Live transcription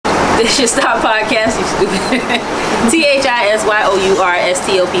Thisyourstop podcast, you stupid. Thisyourstop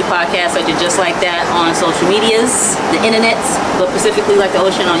podcast. Search it just like that on social medias, the internets, but specifically like the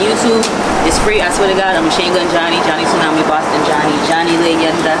ocean on YouTube. It's free. I swear to God, I'm Machine Gun Johnny, Johnny Tsunami Boston Johnny, Johnny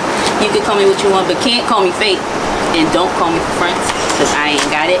Leyenda. You can call me what you want, but can't call me fake. And don't call me for friends, because I ain't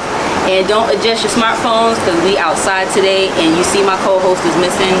got it. And don't adjust your smartphones, because we outside today, and you see my co-host is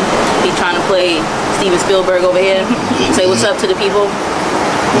missing. He trying to play Steven Spielberg over here. Say what's up to the people.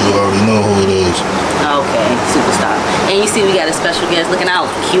 You already know who it is. Okay, superstar. And you see we got a special guest looking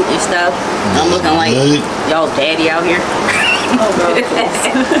out cute and stuff. I'm looking like y'all's daddy out here. Oh, girl,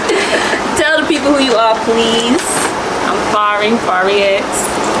 tell the people who you are, please. I'm Fari X.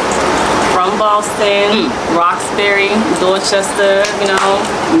 From Boston, Roxbury, Dorchester, you know.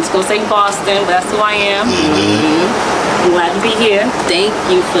 I'm just gonna say Boston, but that's who I am. I'm glad to be here. Thank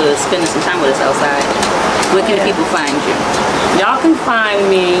you for spending some time with us outside. Where can people find you? Y'all can find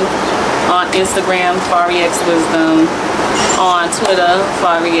me on Instagram, Fari X Wisdom, on Twitter,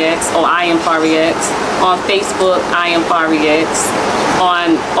 Fari X, or I am Fari X, on Facebook, I am Fari X,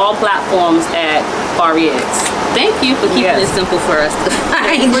 on all platforms at Fari X. Thank you for keeping it simple for us to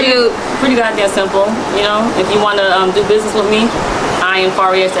find you. Pretty goddamn simple, you know. If you want to do business with me, I am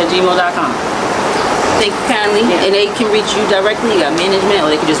FariX@gmail.com. Thank you kindly. Yeah. And they can reach you directly. You got management, or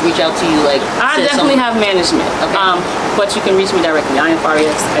they can just reach out to you like. I definitely have management. Okay. But you can reach me directly. I am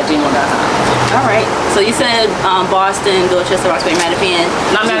FariX@gmail.com. All right. So you said Boston, Dorchester, Roxbury, Mattapan.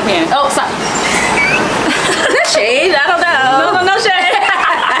 Not Mattapan. Oh, sorry. Shade. I don't know. No shade.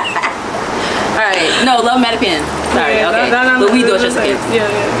 All right. No, love Mattapan. Sorry. Yeah, okay. No, but we Dorchester kids. Yeah.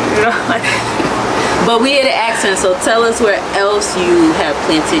 But we had an accent, so tell us where else you have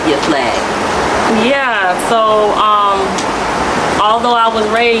planted your flag. Yeah, so although I was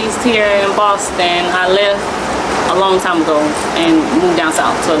raised here in Boston, I left a long time ago and moved down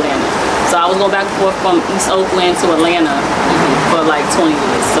south to Atlanta. So I was going back and forth from East Oakland to Atlanta for like 20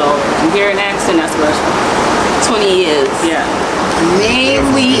 years. So if you hear an accent, that's where it's from. 20 years. Yeah. May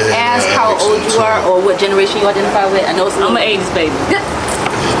we ask how old you are or what generation you identify with? I know it's I'm an 80s baby.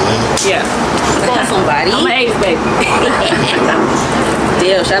 Yeah. Call somebody. I'm an 80s baby.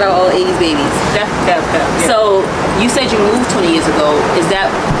 Damn, shout out all 80s babies. Yeah. So you said you moved 20 years ago. Is that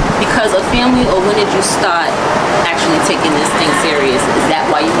because of family, or when did you start actually taking this thing serious? Is that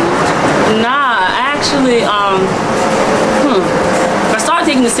why you moved? Nah, actually, I started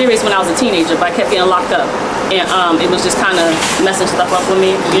taking it serious when I was a teenager, but I kept getting locked up. And it was just kind of messing stuff up with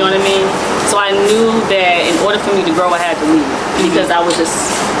me, you know what I mean? So I knew that in order for me to grow, I had to leave, because I was just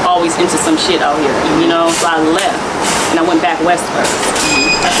always into some shit out here, you know? So I left, and I went back west first.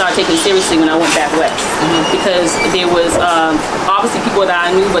 I started taking it seriously when I went back west, because there was obviously people that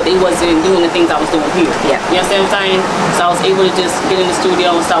I knew, but they wasn't doing the things I was doing here. Yeah. You understand what I'm saying? So I was able to just get in the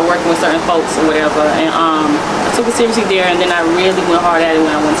studio and start working with certain folks or whatever, and I took it seriously there, and then I really went hard at it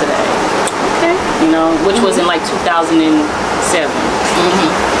when I went to the A. Okay. You know, which was in like 2007.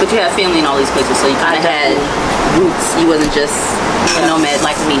 But you have family in all these places, so you kind of had roots. You wasn't just a nomad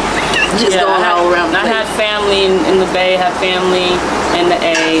like me, just going all around. I had family in the Bay, had family in the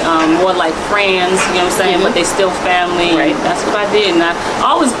A, more like friends, you know what I'm saying? But they still family. Right. That's what I did. And I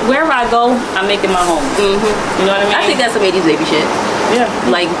always, wherever I go, I make it my home. You know what I mean? I think that's some 80s baby shit. Yeah.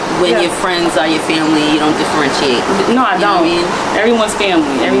 Like when your friends are your family, you don't differentiate. No, I don't. You know what I mean? Everyone's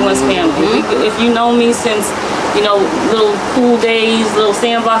family. Everyone's family. If you know me since, you know, little pool days, little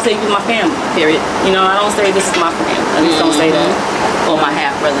sandbox days, you're my family. Period. You know, I don't say this is my family. I just don't say that. Or my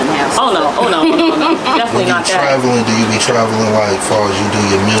half brother and half sister. Oh no. Definitely not that. Traveling, do you be traveling like far as you do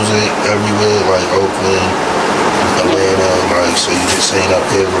your music everywhere, like Oakland, Atlanta, like so you just ain't up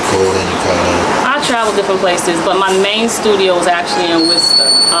here recording, you kind of. I travel different places, but my main studio is actually in Worcester.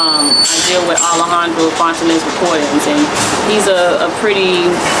 I deal with Alejandro Fontanez Recordings, and he's a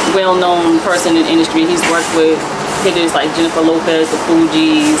pretty well-known person in the industry. He's worked with hitters like Jennifer Lopez, the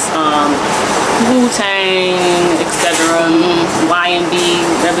Fugees, Wu-Tang, etc., YMB,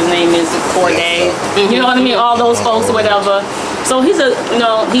 whatever his name is, Corday. You know what I mean? All those folks or whatever. So he's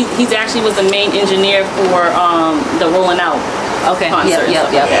he's actually was the main engineer for the Rolling Out concert.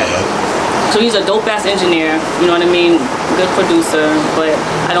 Yep. So he's a dope ass engineer, you know what I mean? Good producer, but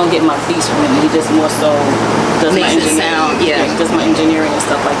I don't get my beats from him. He just more so does my engineering. Yeah, does my engineering and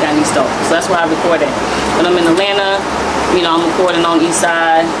stuff like that, and he's dope. So that's where I record it. When I'm in Atlanta, you know, I'm recording on the East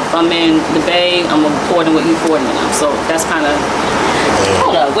Side. If I'm in the Bay, I'm recording with E40 now. So that's kind of.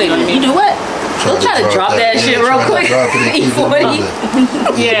 Hold up, wait a minute. You do what? Don't try to drop that shit real quick. E40.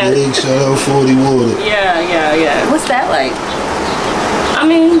 Yeah. Big shout out 40 Water. Yeah. What's that like? I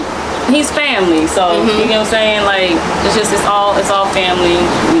mean, he's family, so you know what I'm saying. Like it's all family.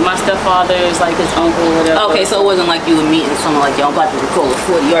 My stuff father is like his uncle or whatever. Okay, so it wasn't like you were meeting someone like, y'all about to record with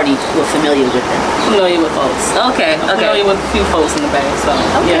 40. You already were familiar with them. Familiar with folks. Okay, okay. Familiar with a few folks in the bag, so.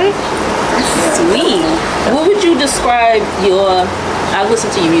 Okay. Yeah. Sweet. What would you describe your, I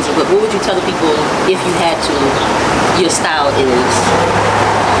listen to your music, but what would you tell the people, if you had to, your style is?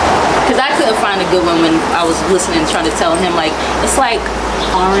 Because I couldn't find a good one when I was listening, trying to tell him, like, it's like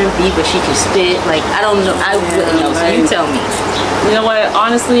R&B, but she can spit. Like, I don't know. I wouldn't know, so you tell me. You know what?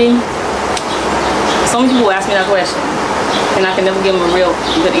 Honestly, so many people ask me that question, and I can never give them a real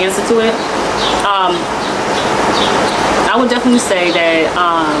good answer to it. I would definitely say that,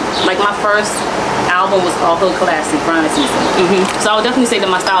 like my first album was called Hood Classic, Grind Season. So I would definitely say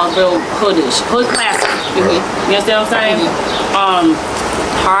that my style is real hoodish, hood classic. You understand what I'm saying?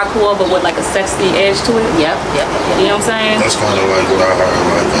 Hardcore, but with like a sexy edge to it. Yep. You know what I'm saying? That's kind of like what I heard,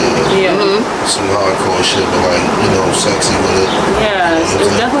 like some hardcore shit, but like, you know, sexy with it. Yeah,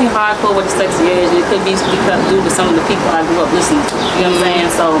 it's definitely hardcore with a sexy edge. It could be because due to some of the people I grew up listening to. You know what I'm saying?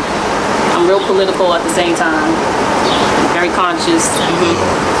 So I'm real political at the same time. Very conscious.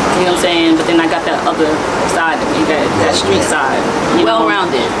 You know what I'm saying? But then I got that other side of me, that street side.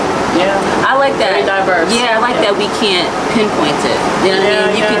 Well-rounded. Yeah. I like that. Very diverse. Yeah, I like that we can't pinpoint it. You know what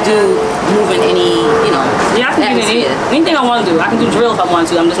I mean? You could do move in any, you know, I can do anything I want to do. I can do drill if I want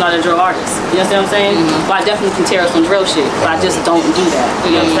to. I'm just not a drill artist. You understand what I'm saying? But I definitely can tear up some drill shit, but I just don't do that.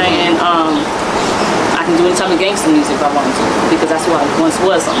 You know what I'm saying? I can do any type of gangster music if I want to, because that's what I once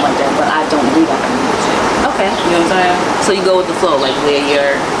was, something like that, but I don't do that kind of music. Okay. You know what I'm saying? So you go with the flow, like where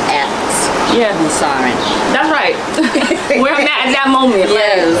you're at. Yeah. Sorry. That's right. Where I'm at that moment.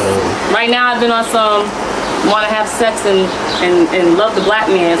 Yes. Like, right now I've been on some want to have sex and love the black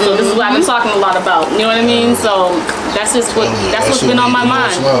man. So this is what I've been talking a lot about. You know what I mean? So that's just what's been on my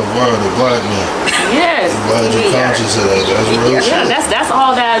mind. Love, word, the black man. Yes. I'm glad you're conscious of that. That's real shit. Yeah, that's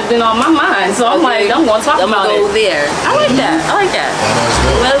all that's been on my mind. So I'm like, I'm gonna talk about it. I'm gonna go there. I like that. I like that.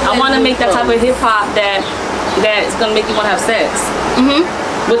 I want to make that type of hip hop that's gonna make you want to have sex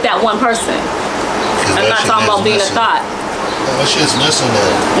with that one person. I'm not talking about being a thought. That shit's missing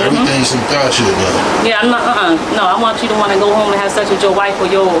now. Everything's some thought shit now. Yeah, I'm not, no, I want you to want to go home and have sex with your wife or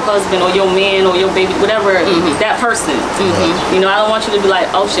your husband or your man or your baby, whatever, that person. You know, I don't want you to be like,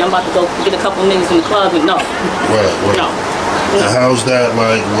 oh shit, I'm about to go get a couple niggas in the club. And no. Right. No. And how's that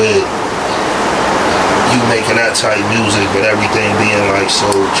like with you making that type music, but everything being like so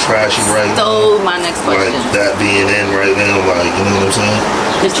trashy right now? So my next question. Like that being in right now, like, you know what I'm saying?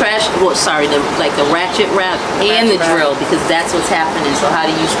 The trash, well, sorry, the ratchet rap and the drill, because that's what's happening. So how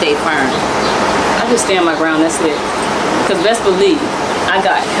do you stay firm? I just stand my ground, that's it. Because best believe, I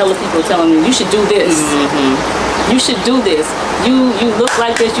got hella people telling me, you should do this. You should do this. You look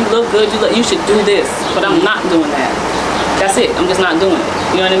like this, you look good, you should do this. But I'm not doing that. That's it. I'm just not doing it.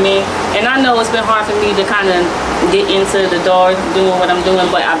 You know what I mean? And I know it's been hard for me to kind of get into the door doing what I'm doing,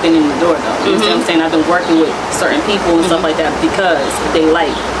 but I've been in the door though. You know what I'm saying? I've been working with certain people and stuff like that because they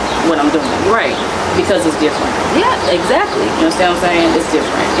like what I'm doing. Right. Because it's different. Yeah, exactly. You know what I'm saying? It's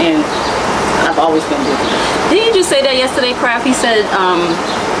different. And I've always been different. Didn't you just say that yesterday, Craft? He said,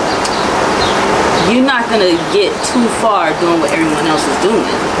 you're not going to get too far doing what everyone else is doing.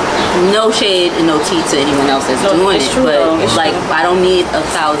 No shade and no tea to anyone else that's doing it, true, but it's like true. I don't need 1,000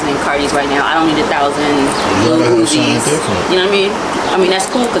 Cardis right now. I don't need 1,000 Lil Uzis. You know what I mean? That's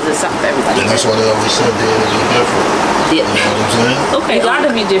cool because it's something for everybody. And that's why they always said they're to be different. You know what I'm saying? Okay, It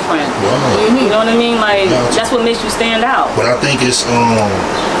gotta be different. Wow. You know what I mean? Like that's what makes you stand out. But I think it's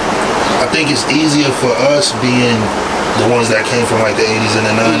easier for us being the ones that came from like the 80s and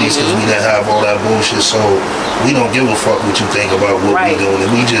the 90s because we didn't have all that bullshit, so we don't give a fuck what you think about what we doing, and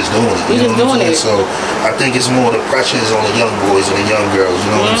we just doing it. You know what I'm saying? So I think it's more the pressure is on the young boys and the young girls,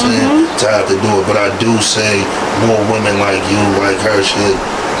 you know what I'm saying, to have to do it. But I do say more women like you, like her, should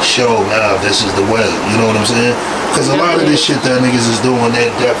show now this is the way, you know what I'm saying? Because a lot of this shit that niggas is doing,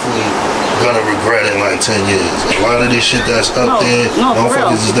 they're definitely gonna regret in like 10 years. A lot of this shit that's up there,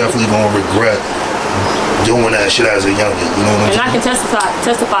 motherfuckers is definitely gonna regret doing that shit as a youngin', you know what I'm saying? And I can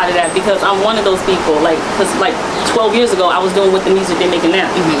testify to that because I'm one of those people. Like, cause like 12 years ago, I was doing with the music they're making now.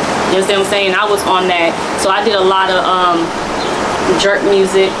 You understand what I'm saying? I was on that, so I did a lot of jerk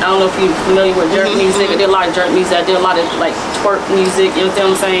music. I don't know if you're familiar with jerk music. I did a lot of jerk music. I did a lot of like twerk music. You know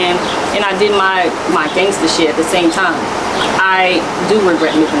what I'm saying? And I did my gangster shit at the same time. I do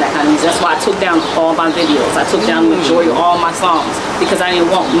regret making that kind of music. That's why I took down all my videos. I took down the majority of all my songs because I didn't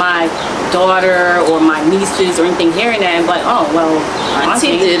want my daughter or my nieces or anything hearing that and like, oh well,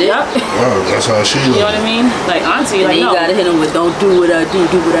 auntie did it. Wow, that's how she You know what I mean? Like auntie, like and then you gotta hit them with don't do what I do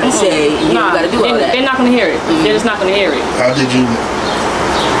what I say. And you gotta do all that. They're not gonna hear it. They're just not gonna hear it. How did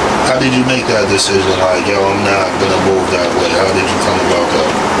did you make that decision? Like, yo, I'm not gonna move that way. How did you come about that?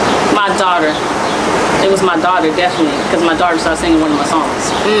 My daughter. It was my daughter, definitely, because my daughter started singing one of my songs.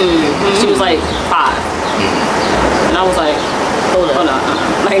 She was like 5, and I was like, hold on.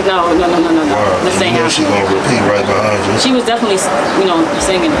 Like, no. This ain't happening. She gonna repeat right behind you. She was definitely,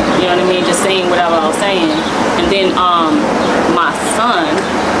 singing it. You know what I mean? Just saying whatever I was saying. And then my son,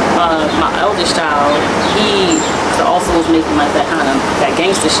 my eldest child, he also was making like that kind of that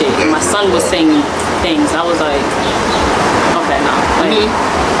gangster shit. And my son was singing things. I was like, okay, no, like,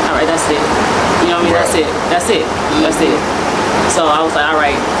 all right, that's it. You know what I mean? That's it. So I was like, all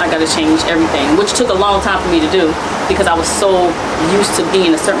right, I got to change everything, which took a long time for me to do because I was so used to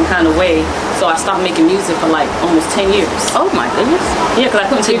being a certain kind of way. So I stopped making music for like almost 10 years. Oh my goodness. Yeah, because I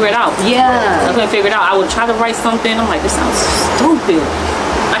couldn't figure it out. Yeah. I couldn't figure it out. I would try to write something. I'm like, this sounds stupid.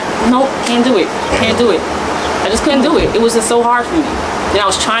 Nope, can't do it. Can't do it. I just couldn't do it. It was just so hard for me. Then I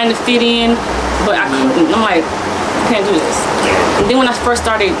was trying to fit in, but I couldn't. I'm like, I can't do this. And then when I first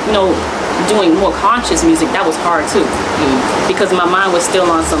started, doing more conscious music, that was hard too, because my mind was still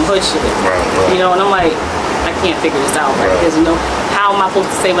on some hood shit. Right. And I'm like, I can't figure this out, right? Because how am I supposed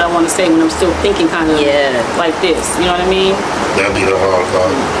to say what I want to say when I'm still thinking kind of like this? You know what I mean? That'd be the hard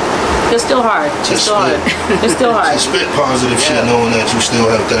part. It's still hard. It's still hard. It's still hard. To spit positive shit knowing that you still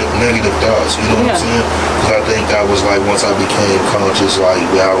have that negative thoughts, you know what I'm saying? Because I think that was like once I became conscious, like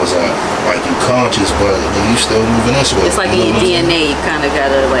where I was at, like you conscious, but you still moving this way. It's like in your DNA, you kind of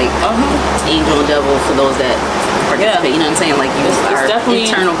gotta like angel and devil for those that participate. You know what I'm saying? Like you are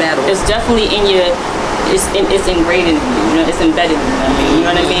definitely internal battle. It's definitely in your. It's ingrained in you. It's embedded in you. You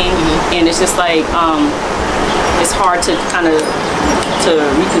know what I mean? And it's just like it's hard to kind of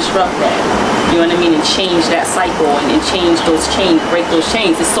reconstruct that, you know what I mean, and change that cycle and change those chains, break those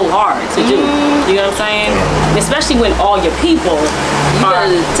chains. It's so hard to do. You know what I'm saying? Especially when all your people are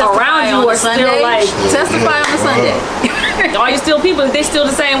around you are still like testify on a Sunday. All your still people, they still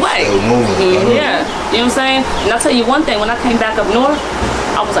the same way. Yeah, you know what I'm saying? And I'll tell you one thing, when I came back up north,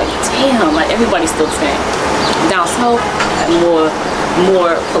 I was like, damn, like everybody's still the same. Down south, I had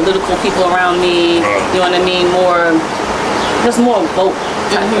more political people around me, you know what I mean? Just more vote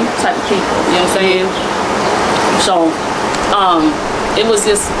type of people, you know what I'm saying? So, it was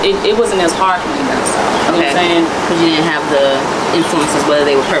just, it wasn't as hard for me down south, you know what I'm saying? Because you didn't have the influences, whether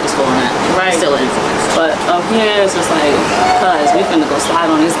they were purposeful or not. Right. Still an influence. But up here, it's just like, cuz, we finna go slide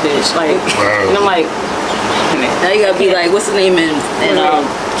on this bitch, like, and I'm like, now you gotta be like, what's the name in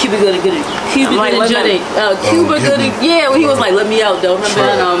Cuba Goody Goody? Cuba Goody Goody. Yeah, when he was like, let me out, though.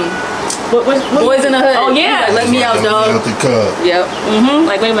 Remember what Boys in the Hood? Oh yeah. Like, let me out, dog. Yep.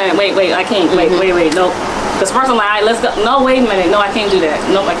 Like, wait a minute, wait, I can't. Wait, nope. Because first I'm like, all right, let's go. No, wait a minute, no, I can't do that.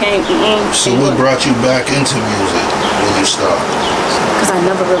 Nope, I can't. So what brought you back into music when you stopped? Because I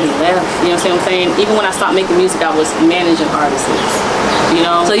never really left. You know what I'm saying? Even when I stopped making music, I was managing artists. You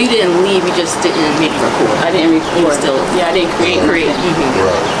know. So you didn't leave. You just didn't maybe record. I didn't record. You were still. Yeah, I didn't create.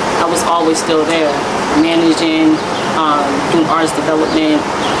 I was always still there, managing, doing artist development.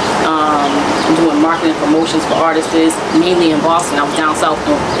 Doing marketing promotions for artists, mainly in Boston. I was down south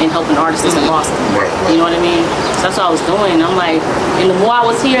and helping artists in Boston. You know what I mean? So that's what I was doing. I'm like, and the more I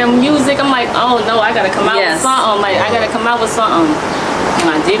was hearing music, I'm like, oh no, I gotta come out with something. Like, I gotta come out with something.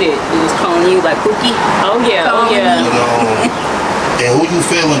 And I did it. It was calling you like Pookie? Oh yeah, And who you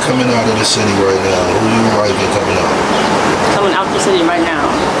feeling coming out of the city right now? Who you liking coming out? Coming out the city right now.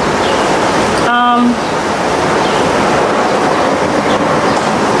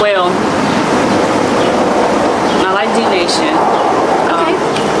 Well, I like D-Nation. Okay.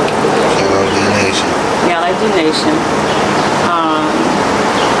 D-Nation. Yeah, I like D-Nation.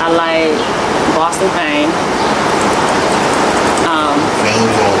 I like Boston Pain.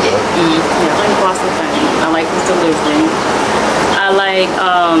 Pain's on that. Yeah, I like Boston Pain. I like his delivery. I like,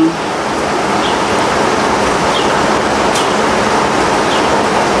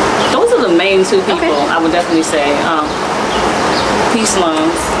 those are the main two people I would definitely say. Peace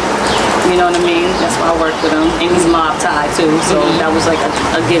Lungs, you know what I mean? That's why I work with him. And he's mob tied too, so that was like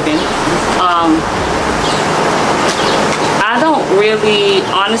a given. I don't really,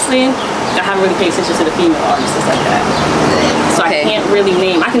 honestly, I haven't really paid attention to the female artists like that. So I can't really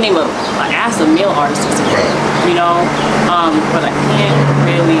name, I can name an ass of male artists, you know, but I can't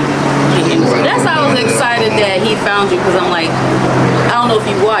really get into it. That's why I was excited that he found you, because I'm like, I don't know if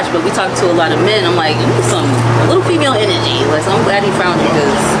you watch, but we talk to a lot of men. I'm like, you need some little female energy. Like, so I'm glad he found you,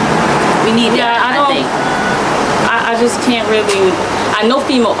 because we need that. I just can't really. I know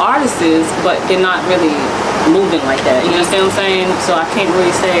female artists, but they're not really moving like that. You understand what I'm saying? So I can't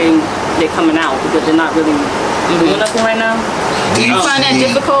really say they're coming out because they're not really doing nothing right now. Do you find that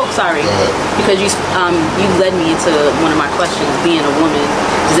difficult? Sorry, because you led me into one of my questions. Being a woman,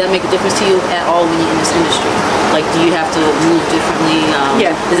 does that make a difference to you at all when you're in this industry? Like, do you have to move differently?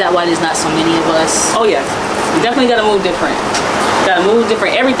 Yeah. Is that why there's not so many of us? Oh yeah, you definitely gotta move different. Gotta move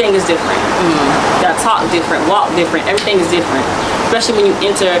different. Everything is different. Gotta talk different, walk different. Everything is different. Especially when you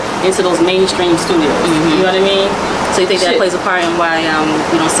enter into those mainstream studios. You know what I mean? So you think that plays a part in why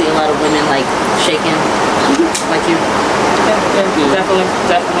we don't see a lot of women like shaking like you? Yeah,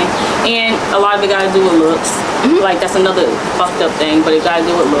 definitely. And a lot of it got to do with looks. Like, that's another fucked up thing, but it got to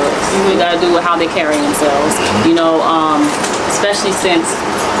do with looks. It got to do with how they carry themselves. You know, especially since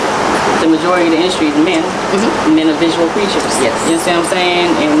the majority of the industry is men. Men are visual creatures. Yes. You understand what I'm saying?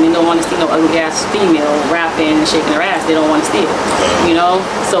 And men don't want to see no ugly ass female rapping and shaking her ass. They don't want to see it. You know?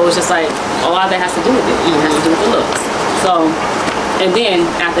 So it's just like, a lot of that has to do with it. It has to do with the looks. So, and then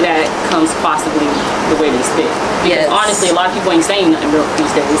after that comes possibly the way they spit. Because honestly, a lot of people ain't saying nothing real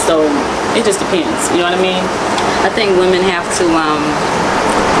these days. So it just depends. You know what I mean? I think women have to,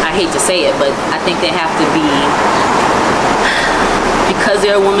 I hate to say it, but I think they have to be, because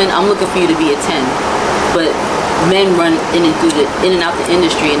they're a woman, I'm looking for you to be a 10. But men run in and out the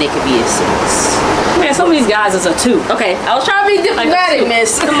industry and they could be a 6. Man, some of these guys is a 2. Okay, I was trying to be diplomatic,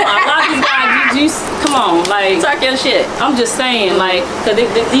 miss. Come on, a lot of these guys, come on, like, talk your shit. I'm just saying, like, cause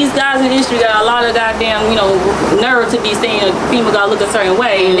these guys in the industry got a lot of goddamn, you know, nerve to be saying a female gotta look a certain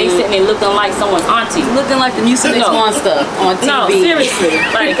way, and they sitting there looking like someone's auntie, looking like the Mucinex monster on TV. No, seriously,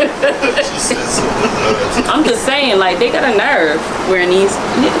 like, I'm just saying, like, they got a nerve wearing these.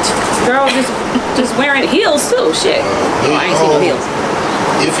 Girl, just wearing heels too. Shit. I ain't seen no heels.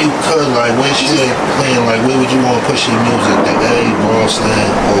 If you could, like, when she playing, like, where would you want to push your music? The A, Boston,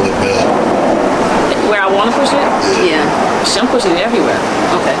 or the B? Where I want to push it? Yeah. I'm pushing it everywhere.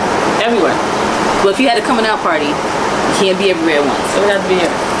 Okay. Everywhere. Well, if you had a coming out party, you can't be everywhere at once. It would have to be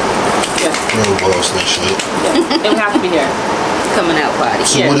here. Yeah. No Boston shit. Yeah. It would have to be here. Coming out party.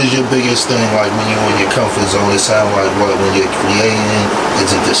 So what is your biggest thing, like, when you're in your comfort zone? It sounds like what, when you're creating?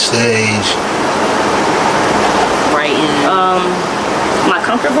 Is it the stage? Writing. My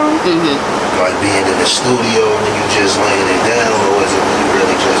comfort zone? Like being in the studio when you just laying it down, or is it when you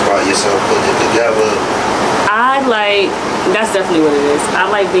really just by yourself putting it together? That's definitely what it is. I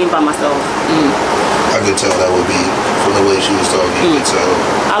like being by myself. I could tell that would be, from the way she was talking, you could tell.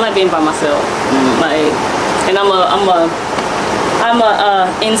 I like being by myself. Like, and I'm a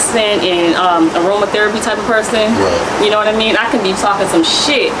incense and aromatherapy type of person. Right. You know what I mean? I can be talking some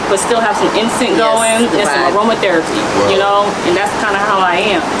shit, but still have some incense going and some aromatherapy. Right. You know, and that's kind of how I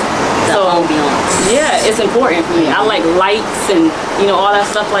am. So yeah, it's important for me. I like lights and, you know, all that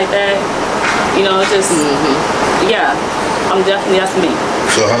stuff like that. You know, it's just yeah. That's me.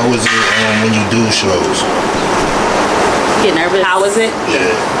 So how is it when you do shows? Get nervous? How is it?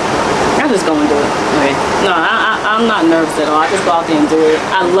 Yeah. I just go and do it. Okay. No, I'm not nervous at all. I just go out there and do it.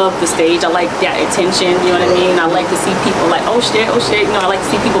 I love the stage. I like that attention. You know what I mean? I like to see people like, oh shit. You know, I like to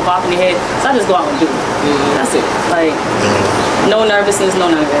see people bopping their head. So I just go out and do it. That's it. Like, no nervousness,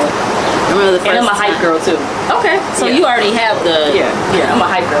 no none of that. Remember the first and I'm a hype girl too. Okay. So you already have the. Yeah. I'm a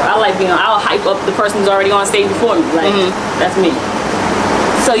hype girl. I like being. I'll hype up the person who's already on stage before me. Like, that's me.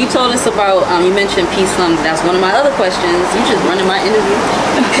 So you told us about, you mentioned P Slum. That's one of my other questions. You just running my interview.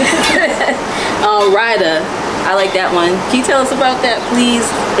 Ryder, I like that one. Can you tell us about that, please?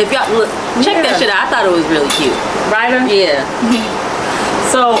 If y'all look, check that shit out. I thought it was really cute. Ryder? Yeah.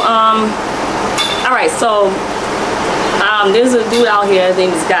 So, all right. So, there's a dude out here. His name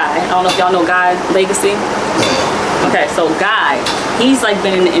is Guy. I don't know if y'all know Guy Legacy. Okay, so Guy, he's like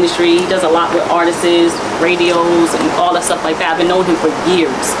been in the industry. He does a lot with artists, radios, and all that stuff like that. I've been knowing him for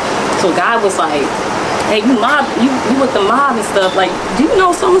years. So Guy was like, hey, you with the mob and stuff. Like, do you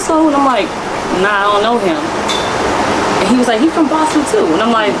know so-and-so? And I'm like, nah, I don't know him. And he was like, he's from Boston too. And I'm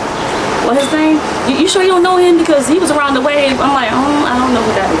like, what his name? You sure you don't know him? Because he was around the way. I'm like, I don't know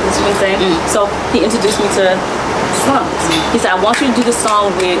who that is. You know what I'm saying? So he introduced me to Slums. He said, I want you to do this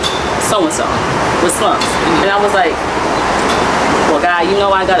song with so-and-so, with Slums. And I was like, well, Guy, you know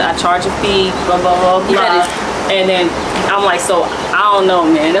I charge a fee, blah, blah, blah, blah. And then I'm like, so I don't know,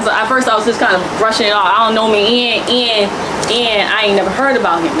 man. At first I was just kind of brushing it off. I don't know me, and I ain't never heard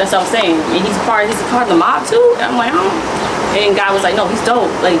about him. That's what I'm saying. And he's a part of the mob too? And I'm like, And Guy was like, no, he's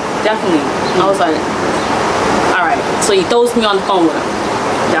dope. Like, definitely. I was like, all right. So he throws me on the phone with him.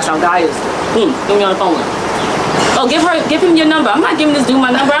 That's how Guy is. Threw me on the phone with him. Oh, give him your number. I'm not giving this dude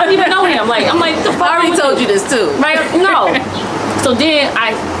my number. I don't even know him. I'm like, the fuck? I already told you this too. Right? No. So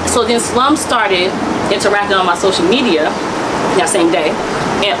then Slum started interacting on my social media that same day.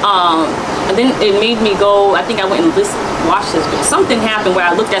 And And then it made me go, I think I went and watched this, but something happened where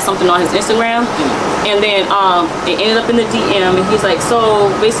I looked at something on his Instagram, and then it ended up in the DM, and he's like, so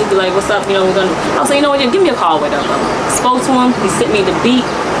basically like, what's up, you know, I was like, you know what, give me a call, whatever. Spoke to him, he sent me the beat,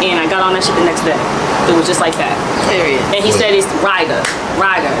 and I got on that shit the next day. It was just like that. Period. And he said it's Rider.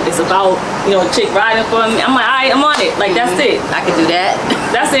 It's about, you know, a chick riding for me. I'm like, all right, I'm on it. Like, that's it. I can do that.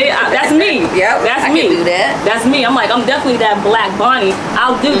 That's it. That's me. Yep. That's I me. can do that. That's me. I'm like, I'm definitely that Black Bonnie.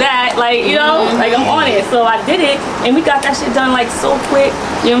 I'll do that. Like, you know, like I'm on it. So I did it, and we got that shit done like so quick.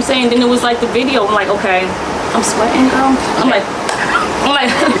 You know what I'm saying? Then it was like the video. I'm like, okay, I'm sweating, girl. I'm like,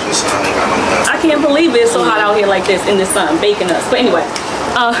 I can't believe it's so hot out here like this in the sun, baking us. But anyway,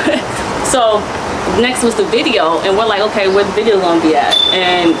 so next was the video, and we're like, okay, where the video gonna be at?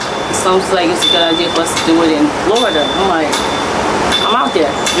 And someone's like, it's a good idea for us to do it in Florida. I'm like, I'm out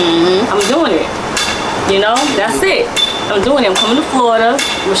there. I'm doing it. You know, that's it. I'm doing it. I'm coming to Florida.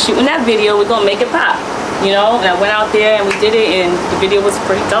 We're shooting that video. We're gonna make it pop. You know, and I went out there and we did it, and the video was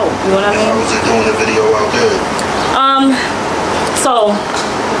pretty dope. You know what I mean? How was it doing the video out there? So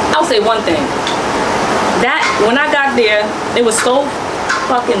I'll say one thing. That when I got there, it was so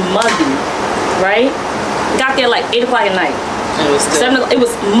fucking muggy, right? Got there like 8 o'clock at night. It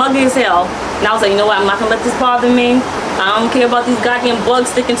was muggy as hell. And I was like, you know what? I'm not gonna let this bother me. I don't care about these goddamn bugs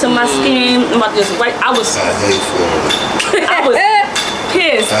sticking to my skin. I'm about to just I was hate Florida. I was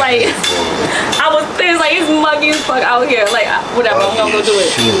pissed. Like I was pissed. Like it's muggy as fuck out here. Like whatever, I'm gonna go do it.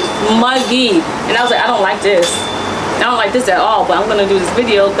 Muggy. And I was like, I don't like this. I don't like this at all, but I'm gonna do this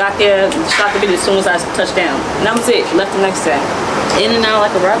video. Got there, shot the video as soon as I touched down. And that was it. Left the next day. In and out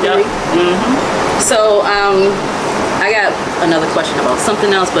like a robbery. Yep. So I got another question about something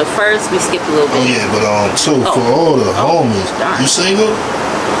else, but first we skipped a little bit. Oh yeah, but too, for all the homies, you single?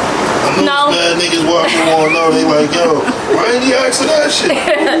 I know bad niggas walking on though, they like, yo, why ain't he asking that shit?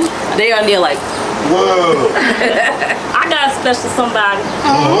 They on there like, whoa. I got a special somebody.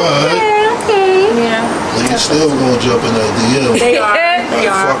 Alright. Yeah. Niggas still gonna jump in that DM. They are. They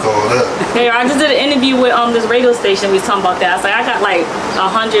are. Fuck all that. They are. I just did an interview with this radio station. We was talking about that. I was like, I got like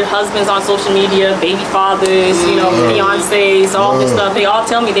 100 husbands on social media, baby fathers, you know, fiancés, all this stuff. They all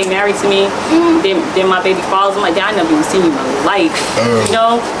tell me they married to me. They're my baby fathers. I'm like, I never even seen you in my life. You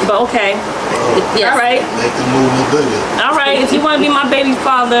know? But okay. Yes. All right. Make the movement bigger. All right. If you want to be my baby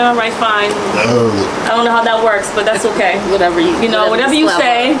father, all right, fine. I don't know how that works, but that's okay. Whatever you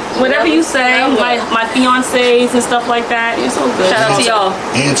say. Whatever you say. My fiancés and stuff like that. It's all good. Shout out to y'all.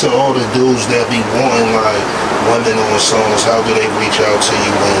 And to all the dudes that be wanting like women on songs, how do they reach out to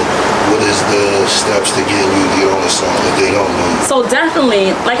you, and what is the steps to getting you to get on a song if they don't know you? So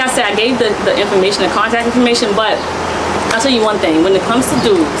definitely, like I said, I gave the information, the contact information, but I'll tell you one thing, when it comes to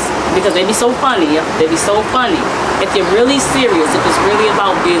dudes, because they be so funny, if you're really serious, if it's really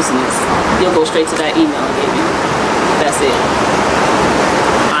about business, you'll go straight to that email I gave you. That's it.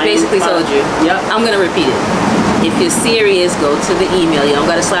 Basically told you. Yep. I'm gonna repeat it. If you're serious, go to the email. You don't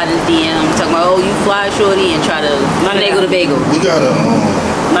gotta slide in the DM talking about, oh, you fly shorty and try to finagle the bagel. We gotta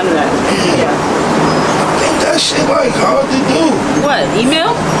none of that. Yeah. I think that shit like hard to do. What?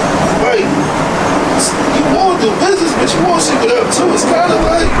 Email? Like, you want to do business, but you want to see what up too. It's kind of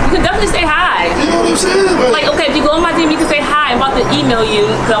like, you can definitely say hi. You know what I'm saying? Like okay, if you go on my DM, you can say hi. I'm about to email you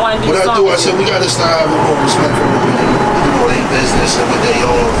because I want to do the song. I said we gotta start having more respect for their business and what they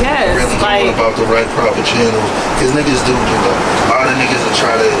own. Yes, really like about the right proper channels. Because niggas do that. A lot of niggas will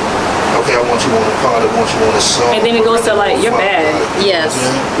try to, okay, I want you on a pod, I want you on a song. And then it goes to like, you're bad. Yes.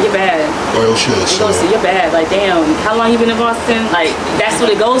 You're bad. Real shit. It goes to, you're bad. Like, damn, how long you been in Boston? Like, that's what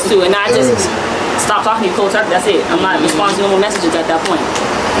it goes to. And I just stop talking to you cold turkey. That's it. I'm not responding to no more messages at that point.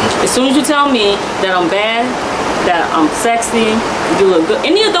 As soon as you tell me that I'm bad, that I'm sexy, you look good,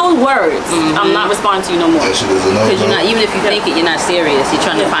 any of those words, I'm not responding to you no more. Because you're not, even if you think it, you're not serious. You're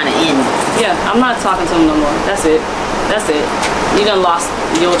trying to find an end. Yeah, I'm not talking to him no more. That's it. That's it. You done lost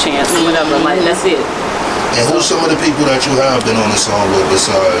your chance or whatever. Like, that's it. And who's some of the people that you have been on the song with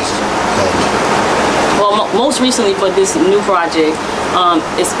besides Well, most recently for this new project,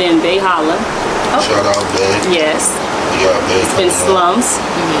 it's been Bay Holla. Shout out Bay. Yes. Bay. It's been Slums.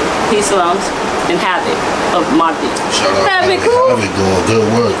 P-Slums. And Havoc of Marty. Shout out Havoc, cool. Havoc doing good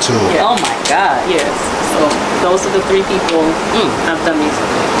work too. Yeah. Oh my God. Yes. So those are the 3 people I've done music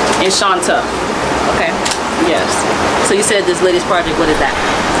with. And Shanta. Okay. Yes. So you said this latest project, what is that?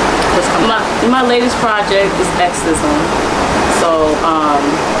 What's coming up? My latest project is Exism. So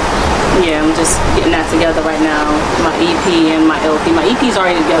yeah, I'm just getting that together right now. My EP and my LP. My EP's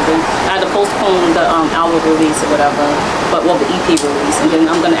already together. I had to postpone the album release or whatever, but the EP release, and then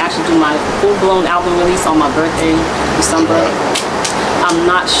I'm gonna actually do my full-blown album release on my birthday, December. I'm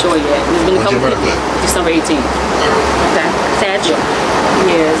not sure yet. There's been a When's couple your birthday? December 18th. Okay. Satchel.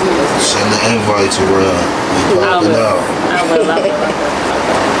 Yes, yes. Send the invites around. We popping out. I will.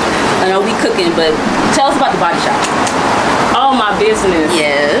 I know we cooking, but tell us about the body shop. Oh, my business.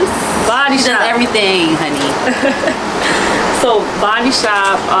 Yes. Body She does shop. everything, honey. So body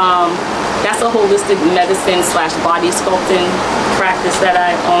shop, that's a holistic medicine / body sculpting practice that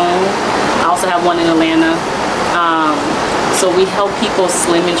I own. I also have one in Atlanta. So we help people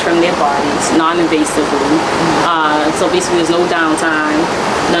slim and trim their bodies non-invasively. So basically there's no downtime,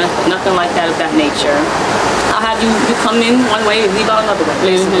 nothing like that of that nature. I'll have you come in one way and leave out another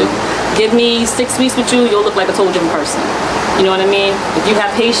way, basically. Give me 6 weeks with you, you'll look like a totally different person. You know what I mean? If you have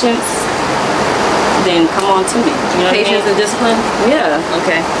patience, then come on to me. You know Patience what I mean? and discipline? Yeah.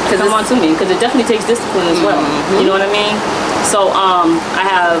 Okay. Come on to me, because it definitely takes discipline as well. You know what I mean? So I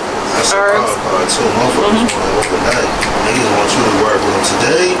have That's herbs. a hard part too. Motherfuckers want it overnight. Niggas want you to work with them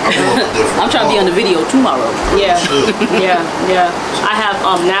today. I want a different. I'm trying to be on the video tomorrow. Yeah, Shit. yeah. I have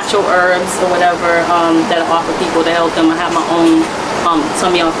natural herbs or whatever that I offer people to help them. I have my own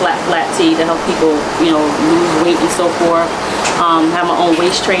tummy on flat tea to help people, you know, lose weight and so forth. Have my own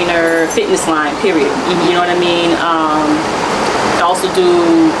waist trainer, fitness line, period. You know what I mean?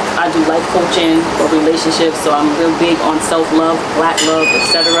 I do life coaching for relationships, so I'm real big on self-love, black love,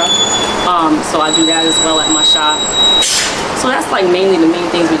 etc. So I do that as well at my shop. So that's like mainly the main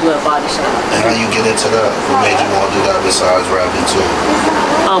things we do at Body Shop. And how you get into that? What made you want to do that besides rapping too?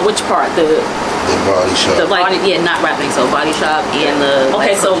 Which part? The body shop. The body, yeah, not rapping, so body shop and the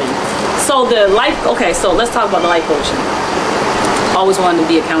okay, life so let's talk about the life coaching. Always wanted to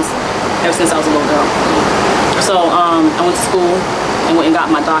be a counselor ever since I was a little girl. So I went to school and went and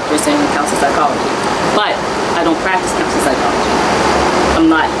got my doctorate in counseling psychology. But I don't practice counseling psychology. I'm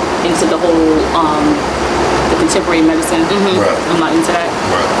not into the whole the contemporary medicine. Right. I'm not into that.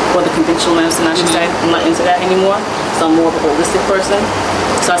 Right. Or the conventional medicine, I should say. I'm not into that anymore. So I'm more of a holistic person.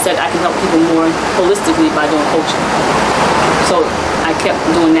 So I said I can help people more holistically by doing coaching. So I kept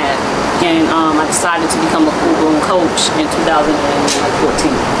doing that. And I decided to become a full-blown coach in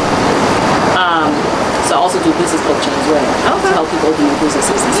 2014. So I also do business coaching as well. To help people open their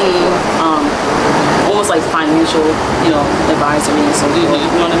businesses and so forth. Almost like financial, advisory and so forth.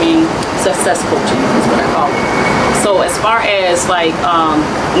 You know what I mean? Success coaching is what I call it. So as far as like,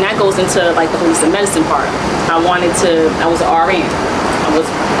 and that goes into like the holistic medicine part. I was an RN.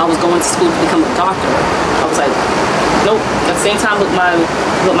 I was going to school to become a doctor. I was like, nope. At the same time with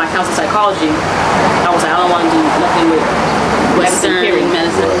my counseling psychology, I was like, I don't want to do nothing with medicine, period.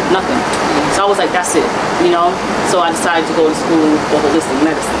 Nothing. So I was like, that's it, So I decided to go to school for holistic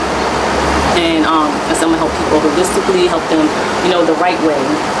medicine. And I said I'm gonna help people holistically, help them, the right way,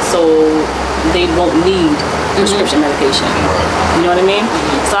 so they won't need prescription medication. You know what I mean?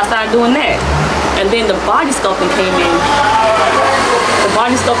 So I started doing that. And then the body sculpting came in. The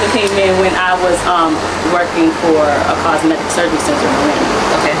body sculpting came in when I was working for a cosmetic surgery center in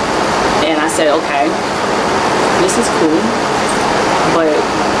Atlanta. Okay. And I said, okay, this is cool, but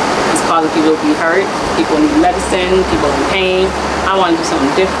it's causing people to be hurt. People need medicine. People in pain. I want to do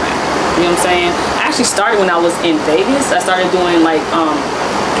something different. You know what I'm saying? I actually started when I was in Vegas. I started doing like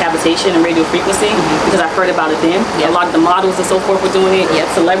cavitation and radio frequency because I heard about it then. A lot of the models and so forth were doing it.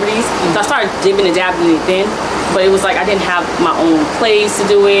 Celebrities. So I started dipping and dabbling in it then. But it was like I didn't have my own place to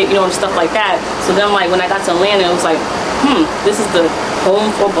do it, and stuff like that. So then like when I got to Atlanta, it was like, this is the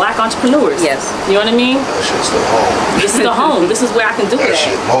home for black entrepreneurs. Yes. You know what I mean? That shit's the home. This is the home. This is where I can do that. That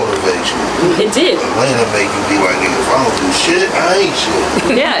shit motivates you. It did. Atlanta make you be like, nigga, if I don't do shit, I ain't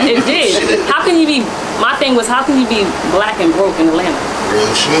shit. Yeah, it did. How can you be, my thing was, how can you be black and broke in Atlanta? Real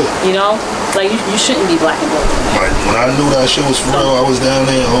shit. Like you shouldn't be black and broke. Like when I knew that shit was for real, I was down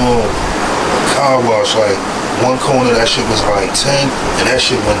there on car wash, like one corner that shit was like 10 and that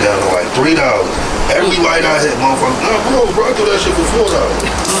shit went down to like $3. Every light I hit, motherfucker, bro, I do that shit for $4.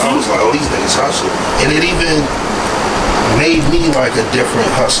 I was like, oh, these niggas hustle. And it even made me like a different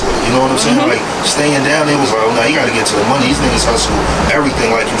hustler. You know what I'm saying? Like staying down there was like, oh, now you gotta get to the money. These niggas hustle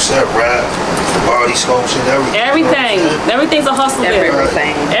everything, like you said, rap, body sculpture, everything. Everything's a hustle there.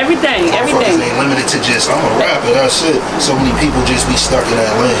 Everything. Ain't limited to just I'm a rapper. That's it. So many people just be stuck in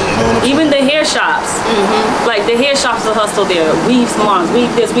that lane. You know what I'm saying? Even the hair shops, like the hair shops are hustle there. Weave salons,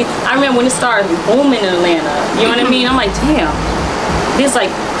 weave this, weave. I remember when it started booming in Atlanta. You know what I mean? I'm like, damn. There's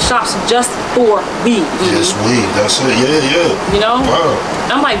like shops just for weed. Just weed, that's it. Yeah. Wow.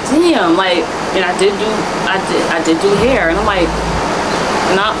 I'm like, damn, like, and I did do hair, and I'm like,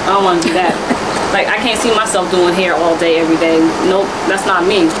 no, I don't want to do that. Like, I can't see myself doing hair all day, every day. Nope, that's not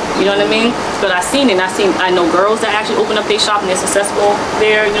me. You know what I mean? But I seen it. I know girls that actually open up their shop and they're successful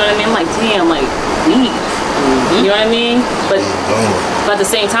there. You know what I mean? I'm like, damn, like, leave. You know what I mean? But at the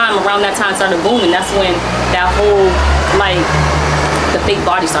same time, around that time started booming. That's when that whole, like, the fake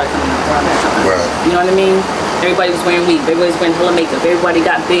body started coming out around that time. Right. You know what I mean? Everybody was wearing weave. Everybody was wearing hella makeup. Everybody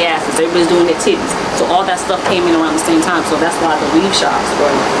got big asses. Everybody's doing their titties. So all that stuff came in around the same time. So that's why the weave shops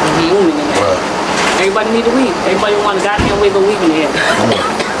were booming in there. Right. Everybody need a weave. Everybody want a goddamn wig of weave in their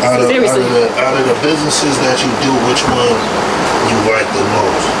head. Seriously. Out of the businesses that you do, which one you like the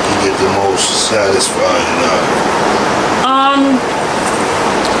most? You get the most satisfying out of?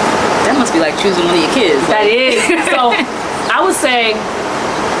 That must be like choosing one of your kids. That is. So I would say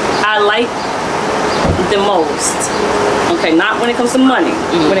I like the most. Okay, not when it comes to money.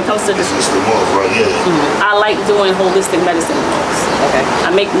 When it comes to It's the most, right? Yeah. I like doing holistic medicine the most. Okay. I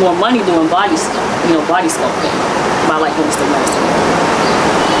make more money doing body sculpting. But I like holistic medicine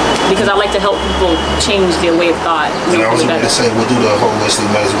because I like to help people change their way of thought. And I was going to say, we do the holistic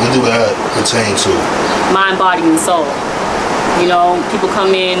medicine. We do that pertain to mind, body, and soul. You know, people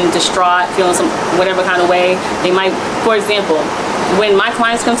come in distraught, feeling some whatever kind of way. They might, for example, when my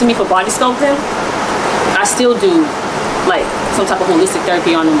clients come to me for body sculpting, I still do like some type of holistic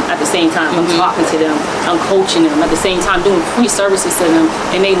therapy on them at the same time. I'm talking to them, I'm coaching them at the same time, doing free services to them,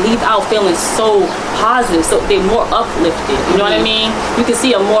 and they leave out feeling so positive, so they're more uplifted. You know what I mean? You can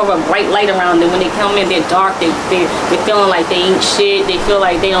see more of a bright light around them. When they come in, they're dark, they're feeling like they ain't shit, they feel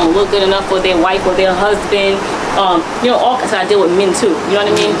like they don't look good enough for their wife or their husband. You know, all kinds. I deal with men too. You know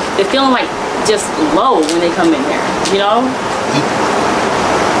what I mean? They're feeling like just low when they come in there. You know?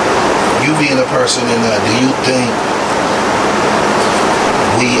 You being a person in that, do you think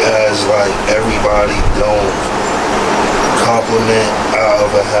we as like everybody don't compliment out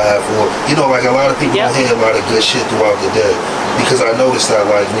of a half, or you know, like a lot of people don't hear a lot of good shit throughout the day? Because I noticed that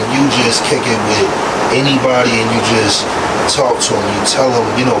like when you just kick it with anybody and you just talk to them, you tell them,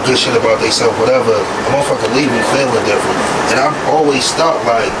 you know, good shit about themselves, whatever, a motherfucker leaving feeling different. And I've always thought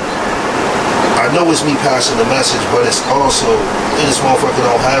like, I know it's me passing the message, but it's also this motherfucker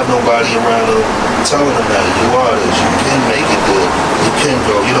don't have nobody around him telling him that you are this, you can make it good, you can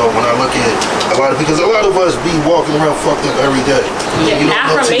go. You know, when I look at because a lot of us be walking around fucked up every day. Yeah,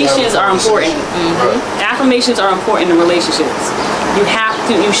 affirmations are important. Right. Affirmations are important in relationships.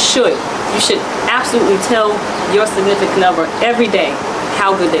 You should absolutely tell your significant other every day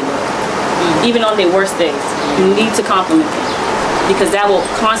how good they look, even on their worst days. You need to compliment them, because that will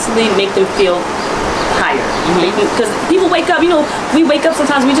constantly make them feel higher. Because people wake up, you know, we wake up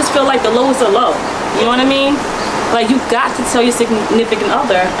sometimes, we just feel like the lowest of low. You know what I mean? Like, you got to tell your significant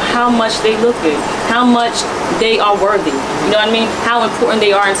other how much they look good, how much they are worthy. You know what I mean? How important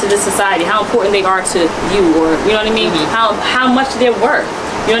they are into this society, how important they are to you, or you know what I mean? How much they're worth.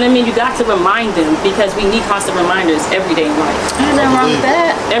 You know what I mean? You got to remind them, because we need constant reminders every day in life. There's nothing wrong with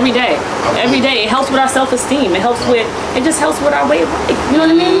that. Every day. Every day. It helps with our self-esteem. It just helps with our way of life. You know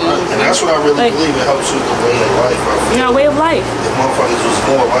what I mean? And that's what I really believe. It helps with the way of life. Our way of life. If motherfuckers was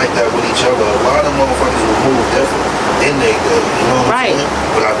more like that with each other, a lot of motherfuckers would move different in their day. You know what I'm saying?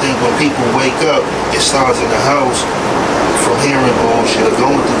 But I think when people wake up, it starts in the house from hearing bullshit or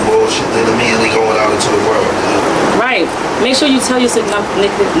going through bullshit, then immediately going out into the world. You know? Right. Make sure you tell your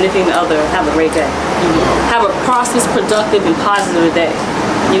significant other, have a great day. Have a prosperous, productive, and positive day.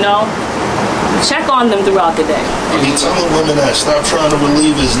 You know? Check on them throughout the day. I mean, telling women that stop trying to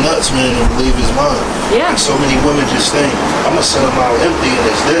relieve his nuts, man, and relieve his mind. Yeah. Like, so many women just think, I'm gonna send him out empty in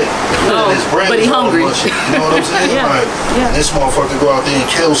his dick. No, but he hungry. You know what I'm saying? Yeah. This motherfucker go out there and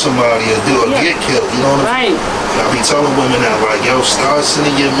kill somebody or get killed. You know what I'm saying? And I be telling women that, like, yo, start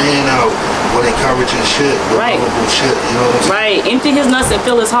sending your man out with encouraging shit, with lovable shit. You know what I'm saying? Right. Empty his nuts and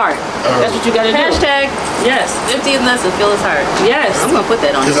fill his heart. That's what you gotta do. Hashtag. Yes. Empty his nuts and fill his heart. Yes. I'm gonna put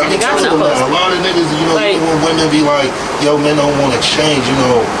that on. Because I be telling them that a lot of niggas, you know, even when women be like, yo, men don't want to change, you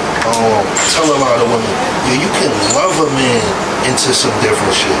know, tell a lot of women, yo, you can love a man into some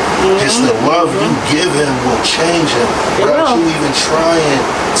different shit. Just the love you give him will change him without you even trying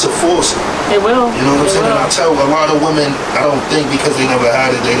to force it. It will. You know what I'm saying? And I tell a lot of women, I don't think because they never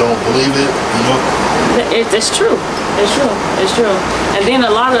had it, they don't believe it, you know? It's true. It's true. It's true. And then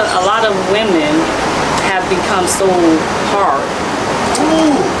a lot of women have become so hard.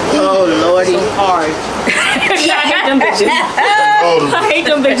 Oh Lordy. So hard. I hate them bitches. I hate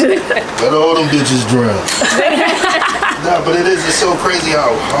them bitches. Let all them bitches drown. Nah, but it's so crazy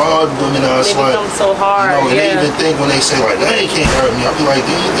how hard women are. They become so hard. You know, and they even think when they say like, they can't hurt me, I'll be like,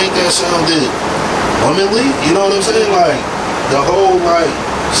 do you think that sounded womanly? You know what I'm saying? Like the whole like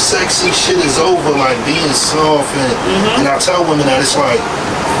sexy shit is over, like being soft, and I tell women that it's like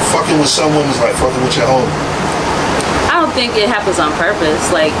fucking with some women is like fucking with your homie. I don't think it happens on purpose.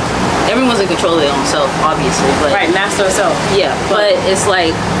 Like, everyone's in control of their own self, obviously. But Right, master herself. yeah, but it's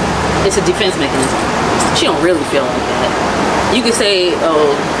like, it's a defense mechanism. She don't really feel like that. You could say,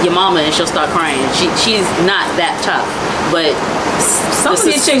 oh, your mama, and she'll start crying. She's not that tough, but some of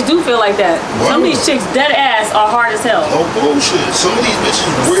these chicks do feel like that. Wow. Some of these chicks dead ass are hard as hell. No bullshit. Some of these bitches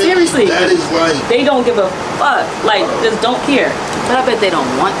really, Seriously, that is like, they don't give a fuck. Like, just don't care. But I bet they don't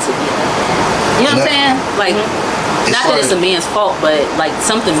want to be that. You know what I'm saying? Like, not that it's a man's fault, but like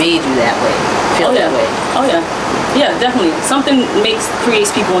something made you that way. Feel that way. Oh yeah. Yeah, definitely. Something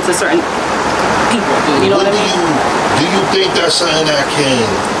creates people into certain people. You know what I mean? Do you think that's something that can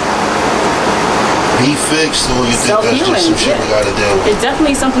be fixed, or you think that's just some shit we gotta deal with? It's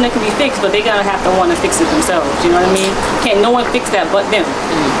definitely something that can be fixed, but they gotta have to want to fix it themselves. You know what I mean? Can't no one fix that but them.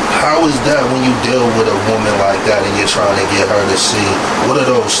 How is that when you deal with a woman like that and you're trying to get her to see? What are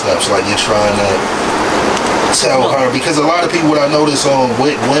those steps? Like, you're trying to tell her, because a lot of people that I notice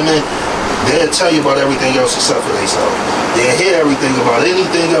with women, they'll tell you about everything else except for themselves. They'll hear everything about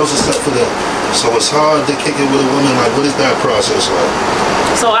anything else except for them. So it's hard to kick it with a woman. Like, what is that process like?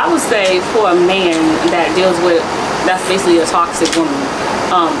 So I would say for a man that deals with, that's basically a toxic woman,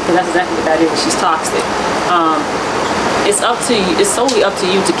 because that's exactly what that is. She's toxic. It's up to you. It's solely up to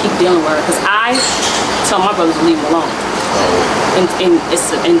you to keep dealing with her. Because I tell my brothers to leave them alone.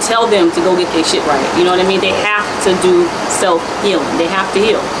 And tell them to go get their shit right. You know what I mean? They have to do self-healing. They have to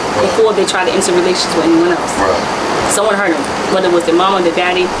heal before they try to enter relations with anyone else. Someone hurt them, whether it was their mama, their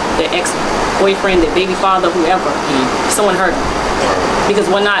daddy, their ex-boyfriend, their baby father, whoever. Someone hurt them. Because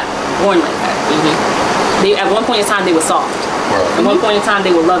we're not born like that. They, at one point in time, they were soft. At one point in time,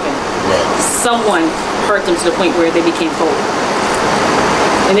 they were loving. Someone hurt them to the point where they became cold.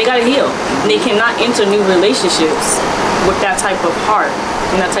 And they gotta heal. They cannot enter new relationships with that type of heart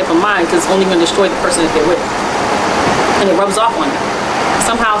and that type of mind, because it's only gonna destroy the person that they're with. And it rubs off on them.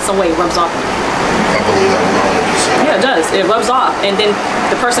 Somehow, some way, it rubs off on them. I believe that 100%. Yeah, it does. It rubs off. And then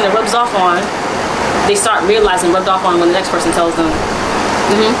the person it rubs off on, they start realizing rubbed off on when the next person tells them,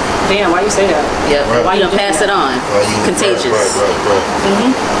 damn, why you say that? Yep. Why you pass it on? Contagious.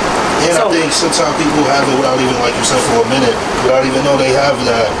 And I think sometimes people have it without even, like you said, for a minute, without even know they have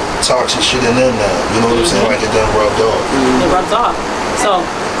that toxic shit in them now. You know what I'm saying? Like, it done rubbed off. It rubs off. So,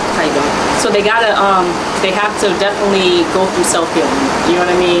 how you doing? So they gotta, they have to definitely go through self-healing. You know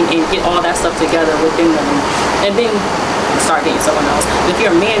what I mean? And get all that stuff together within them. And then start dating someone else. If you're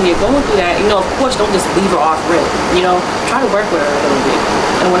a man, you're going through that, you know, of course, don't just leave her off red. You know, try to work with her a little bit.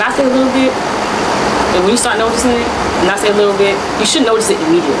 And when I say a little bit, and when you start noticing it, and I say a little bit, you should notice it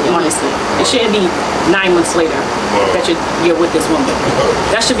immediately, honestly. It shouldn't be 9 months later that you're with this woman.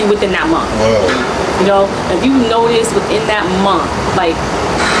 That should be within that month. You know, if you notice within that month, like,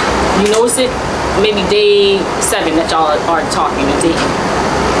 you notice it maybe day 7 that y'all are talking and dating.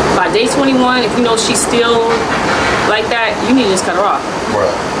 By day 21, if you know she's still like that, you need to just cut her off.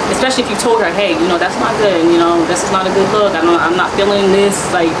 Especially if you told her, hey, you know, that's not good, you know, this is not a good look, I'm not feeling this,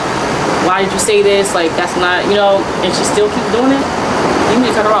 like, why did you say this, like, that's not, you know, and she still keeps doing it, you need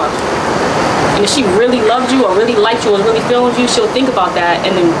to cut her off. And if she really loved you or really liked you or really feeling you, she'll think about that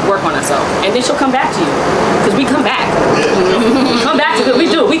and then work on herself. And then she'll come back to you. Because we come back. We come back to we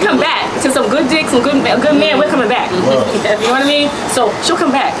do. We come back to some good dick, some good man, we're coming back. You know what I mean? So she'll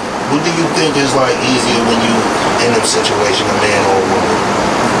come back. What do you think is like easier when you in a situation, a man or a woman?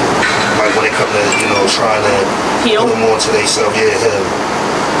 Like when it comes to, you know, trying to heal, put them on to themselves, heal.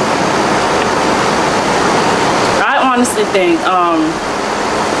 I honestly think,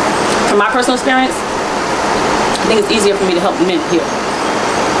 from my personal experience, I think it's easier for me to help men heal.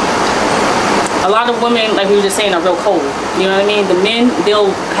 A lot of women, like we were just saying, are real cold. You know what I mean? The men,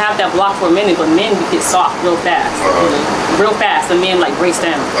 they'll have that block for a minute, but men get soft real fast. Real fast, the men like breaks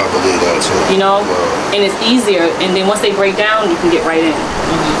down. I believe that too. You know? And it's easier, and then once they break down, you can get right in.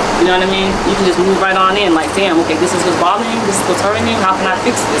 You know what I mean? You can just move right on in, like, damn, okay, this is what's bothering you, this is what's hurting you, how can I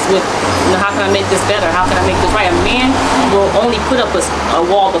fix this? You know, how can I make this better? How can I make this right? A man will only put up a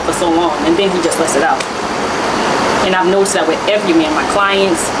wall but for so long, and then he just lets it out. And I've noticed that with every man, my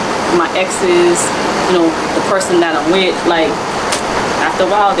clients, my exes, you know, the person that I'm with, like, after a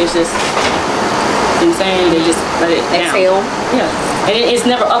while, they just, you know what I'm saying? They just let it down. Exhale. Yeah. And it's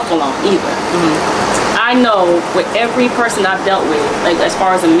never up for long either. I know with every person I've dealt with, like as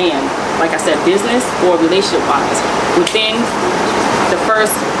far as a man, like I said, business or relationship-wise, within the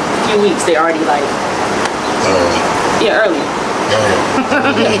first few weeks, they already like, early.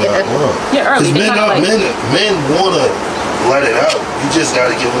 Yeah, early. Men wanna let it out. You just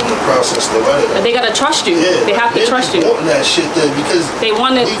gotta give them the process to let it out. But they gotta trust you. Yeah, they have to trust you. Wanting that shit there because they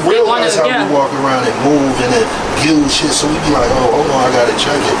want to. We realize how we walk around and move and then build shit, so we be like, oh, hold on, I gotta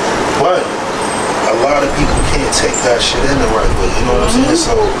check it. But a lot of people can't take that shit in the right way. You know what I'm saying?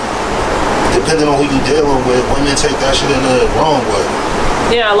 So depending on who you dealing with, women take that shit in the wrong way.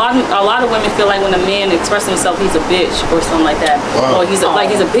 Yeah, a lot of women feel like when a man expresses himself, he's a bitch or something like that. Wow. Or he's a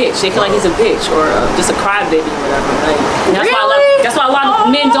bitch. They feel like he's a bitch or just a crybaby or whatever. Like, that's why a lot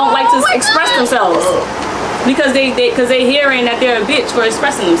of men don't like to express themselves because they hearing that they're a bitch for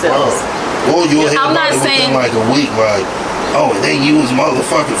expressing themselves. Well, you'll hear about it within like a week, like, oh, and then you was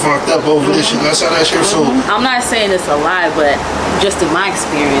motherfucking fucked up over this shit. That's how that shit. So I'm not saying it's a lie, but just in my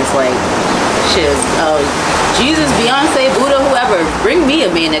experience, like, shit, Jesus, Beyonce, Buddha, whoever, bring me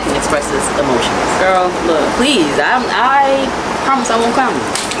a man that can express his emotions. Girl, look, please, I promise I won't come.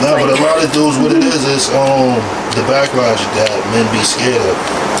 No, but a lot of dudes, what it is the backlash that men be scared of.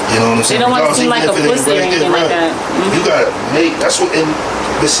 You know what I'm saying? They don't want to seem like a pussy or anything like that. You gotta make, that's what,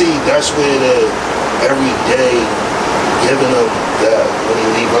 but see, that's where the everyday giving them that when he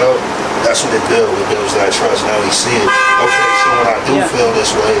leave out, that's what it builds that trust. Now he see it. Okay, so when I do feel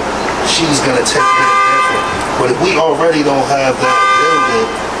this way, she's gonna take it different. But if we already don't have that building,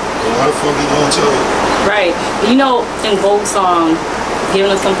 then how the fuck we gonna tell it? Right. You know, in Vogue's song, giving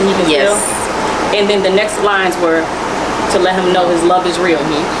him something he can feel. And then the next lines were to let him know his love is real.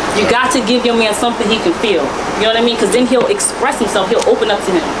 You got to give your man something he can feel. You know what I mean? Because then he'll express himself. He'll open up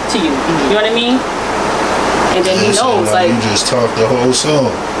to you. You know what I mean? And then he knows, like, you just talked the whole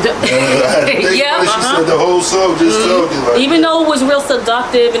song. She said the whole song, just talking. Like, even though it was real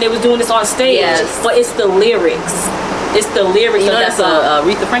seductive and they was doing this on stage, but it's the lyrics. It's the lyrics. You know, that's a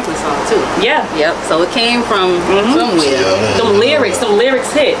Aretha Franklin song too. Yeah. Yep. So it came from somewhere. Some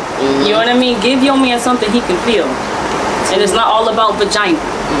lyrics hit. You know what I mean? Give your man something he can feel, and it's not all about vagina.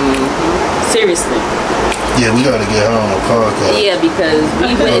 Seriously. Yeah, we gotta get her on a podcast. Yeah, because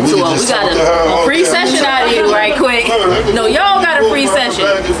we went into we got a free session out of you right quick. No, y'all got a free session.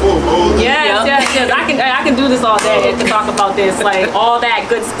 Yes. I can do this all day. I can talk about this, like all that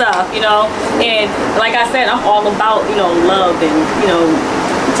good stuff, you know. And like I said, I'm all about, you know, love and, you know,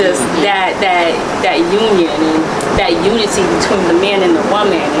 just that union and that unity between the man and the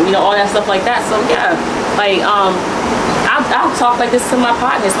woman and, you know, all that stuff like that. So yeah, like I'll talk like this to my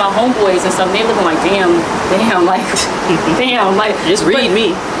partners, my homeboys and stuff. They looking like, damn, like, just read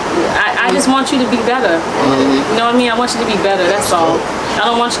me. I just want you to be better. You know what I mean? I want you to be better. That's all. I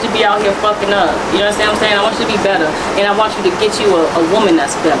don't want you to be out here fucking up. You know what I'm saying? I want you to be better, and I want you to get you a woman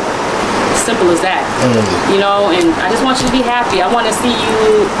that's better. Simple as that. You know, and I just want you to be happy. I want to see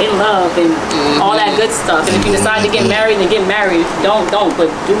you in love and all that good stuff. And if you decide to get married, then get married. Don't. But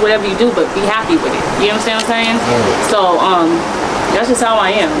do whatever you do, but be happy with it. You know what I'm saying? So, that's just how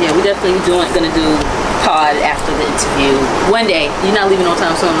I am. Yeah, we definitely gonna do pod after the interview. One day. You're not leaving no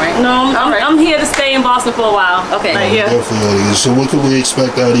time soon, right? No, I'm here to stay in Boston for a while. Okay. Definitely. So what can we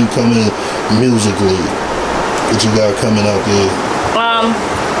expect out of you coming musically? What you got coming out there?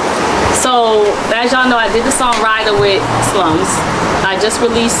 So, as y'all know, I did the song Rider with Slums. I just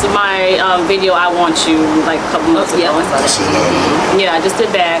released my video, I Want You, like a couple months ago. Yeah, I just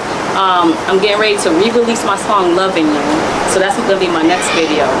did that. I'm getting ready to re-release my song Loving You. So that's going to be my next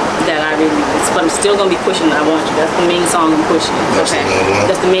video that I release. But I'm still going to be pushing I Want You. That's the main song I'm pushing. Okay.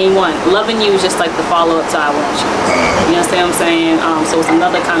 That's the main one. Loving You is just like the follow-up to I Want You. You understand what I'm saying? So it's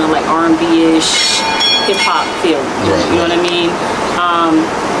another kind of like R&B-ish, hip-hop feel. You know what I mean?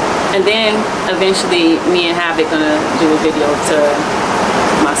 And then eventually me and Havoc gonna do a video to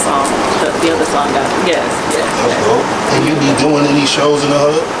my song, the other song. Yes. And you be doing any shows in the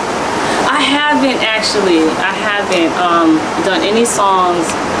hood? I haven't actually. I haven't done any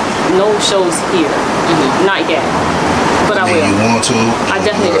songs, no shows here. Not yet. But I will. You want to? I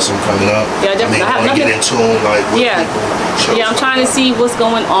definitely got some coming up. Yeah, definitely. I have nothing. Get in tune, like with people. Yeah, I'm trying to see what's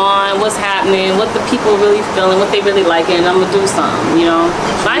going on, what's happening, what the people really feeling, what they really liking, and I'm gonna do something, you know.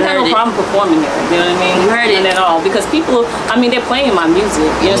 But I ain't got no problem performing there, you know what I mean? You heard it at all. Because people, I mean, they're playing my music,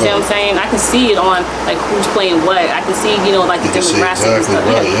 you understand what I'm saying? I can see it on, like, who's playing what. I can see, you know, like the demographics and stuff.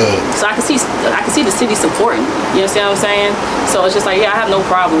 So I can see the city supporting me, you understand what I'm saying? So it's just like, yeah, I have no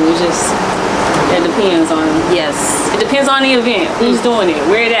problem. It's just, it depends on, it depends on the event, who's doing it,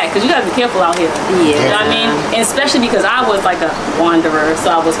 where it at, because you gotta be careful out here. You know what I mean? And especially because I was like a wanderer,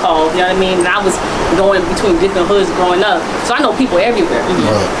 so I was called, you know what I mean? And I was going between different hoods growing up, so I know people everywhere.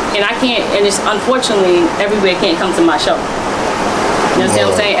 And I can't, and it's unfortunately, everywhere can't come to my show. You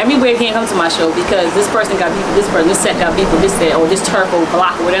understand what I'm saying? Everybody can't come to my show because this person got beef with this person, this set got beef with this set, or this turf or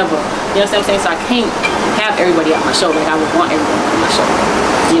block or whatever. You understand what I'm saying? So I can't have everybody at my show like I would want everybody at my show.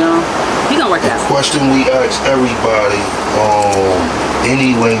 You know? He gonna work it out. Question we ask everybody on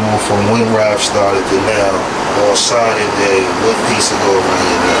any label from when rap started to now, on signing day, what piece of go around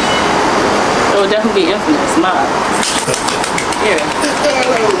your neck? It would definitely be Infamous, Mob. Yeah.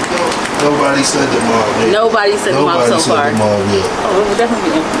 Nobody said the Mob yet. Nobody said the Mob so far. The Mob yet. Oh, it would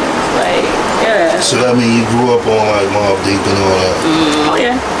definitely be Infamous. Like, yeah. So that means you grew up on like Mob Deep and all that. Oh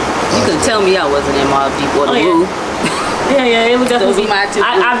yeah. You could tell me I wasn't in Mob Deep or the Woo. Yeah, it would definitely be my two.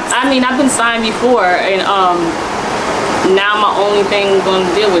 I mean, I've been signed before, and now my only thing I'm going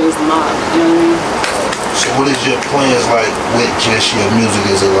to deal with is the Mob. You know what I mean? So what is your plans like with just your music?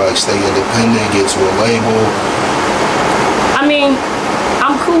 Is it like stay independent, get to a label? I mean,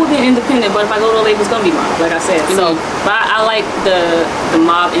 I'm cool with being independent, but if I go to a label, it's gonna be Mob, like I said. So, but I like the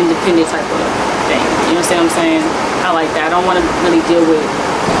Mob independent type of thing. You understand what I'm saying? I like that. I don't want to really deal with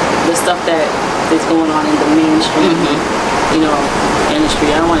the stuff that is going on in the mainstream, you know,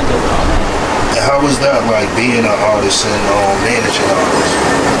 industry. I don't want to deal with all that. And how was that like being an artist and managing artists?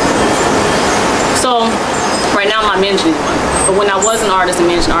 So right now I'm not managing anyone, but when I was an artist and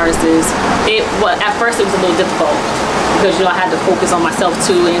managing artists, at first it was a little difficult because I had to focus on myself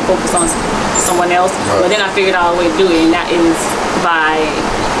too and focus on someone else. Right. But then I figured out a way to do it, and that is by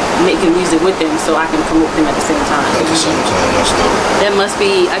making music with them so I can promote them at the same time. At the same time, that's dope. That must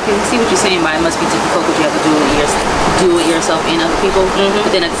be, I can see what you're saying, but it must be difficult because you have to do it yourself and other people. But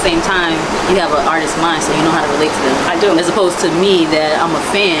then at the same time, you have an artist's mind, so you know how to relate to them. I do. As opposed to me, that I'm a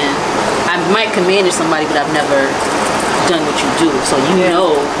fan. I might can manage somebody, but I've never done what you do. So you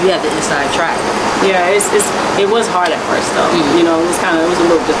know you have the inside track. Yeah, it was hard at first though. You know, it was a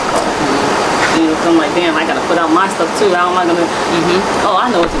little difficult. You know, I'm like, damn, I gotta put out my stuff too. How am I gonna? Oh,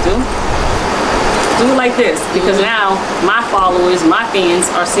 I know what to do. Do it like this, because now my followers, my fans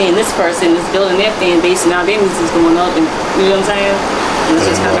are seeing this person is building their fan base, and now their music's going up, and you know what I'm saying? And that's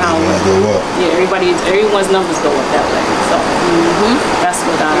just kind of how it works. Yeah, everyone's numbers go up that way. So that's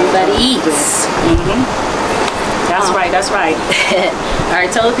what everybody eats. That's right. That's right. All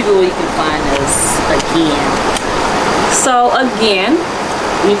right, tell the people where you can find us again. So again,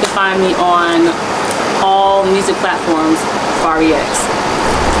 you can find me on all music platforms, Fari X.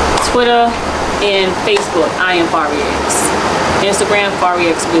 Twitter and Facebook, I am Fari X. Instagram,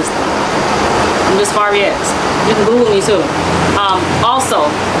 Fari X Wisdom. I'm just Fari X. You can Google me too.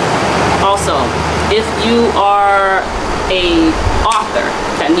 Also, if you are a author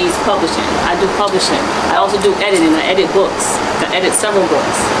that needs publishing, I do publishing. I also do editing. I edit books. I edit several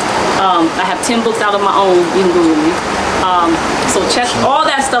books. I have 10 books out of my own. You can Google me. So check all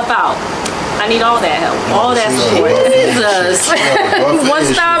that stuff out. I need all that help, all that support. Jesus.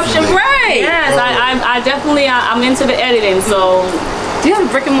 One-stop shop, right? Yes, I definitely, I'm into the editing. So, do you have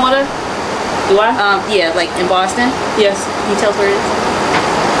a brick and mortar? Do I? Yeah, like in Boston. Yes. Can you tell us where it is?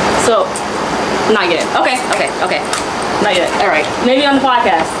 So, not yet. Okay. Not yet. All right. Maybe on the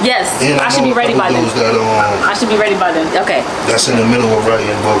podcast. Yes. Yeah, I should be ready by then. I should be ready by then. Okay. That's in the middle of writing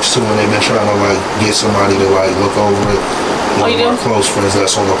books too, and they've been trying to like get somebody to like look over it. One of my close friends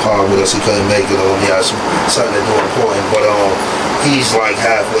that's on the pod with us, he couldn't make it. He had something to do important, but he's like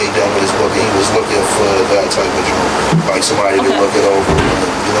halfway done with his book, and he was looking for that type of job, like somebody to look it over.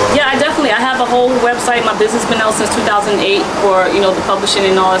 You know I definitely. I have a whole website. My business been out since 2008 for the publishing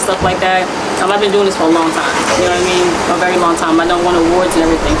and all that stuff like that. I've been doing this for a long time. You know what I mean? A very long time. I done won awards and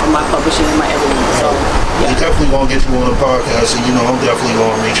everything for my publishing and my editing. So we definitely gonna get you on the podcast, and I'm definitely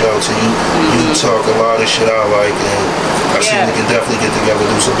gonna reach out to you. You talk a lot of shit I like, and I see we can definitely get together,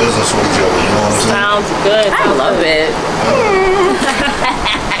 do some business with each other. You know what I'm saying? Sounds good. I love it.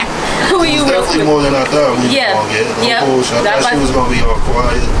 Who are you with? Definitely more than I thought we were gonna get. No bullshit. I thought she was gonna be all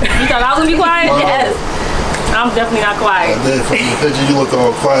quiet. You thought I was gonna be quiet? Yes. I'm definitely not quiet. And then from the picture you look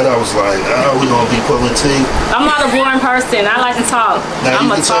all quiet, I was like, we gonna be pulling teeth. I'm not a boring person. I like to talk. Now I'm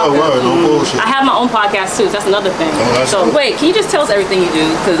you can tell, word, no bullshit. I have my own podcast too. That's another thing. So wait, can you just tell us everything you do?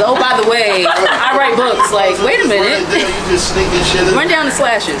 Because by the way, I write books. Like, wait a minute. Right there, you just sneaking shit in. Run down the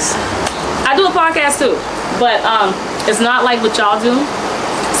slashes. I do a podcast too, but it's not like what y'all do.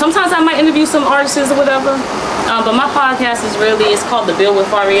 Sometimes I might interview some artists or whatever, but my podcast is it's called The Bill with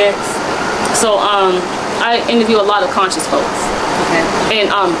Fari X. So I interview a lot of conscious folks and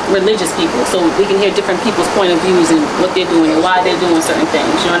religious people, so we can hear different people's point of views and what they're doing and why they're doing certain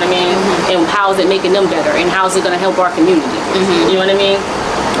things. You know what I mean? And how is it making them better? And how is it going to help our community? You know what I mean?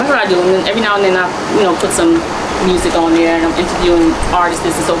 That's what I do. And then every now and then I, put some music on there, and I'm interviewing artists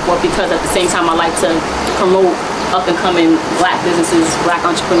and so forth, because at the same time I like to promote up and coming black businesses, black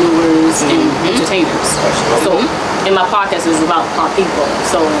entrepreneurs, and entertainers. So, and my podcast is about our people.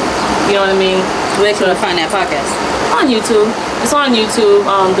 So, you know what I mean? Where can we find that podcast? On YouTube. It's on YouTube.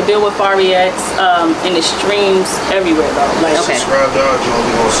 The Bill with Fari X, and it streams everywhere though. Like, okay. Subscribe to our joint.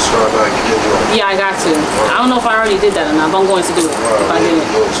 We gonna subscribe back and get you. Yeah, I got to. I don't know if I already did that or not, but I'm going to do it. If I didn't.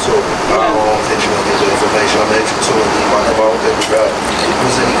 I don't think you want to get the information. I'm extra to it. You might have all think we got.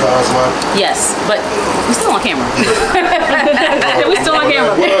 Was any cars, man? Yes, but we still on camera. We still on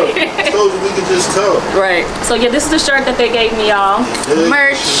camera. I told you we could just tell. Right. So yeah, this is the shirt that they gave me, y'all.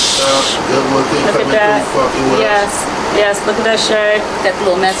 Merch. Good looking. Look at that. Yes. Yes, look at that shirt. Got the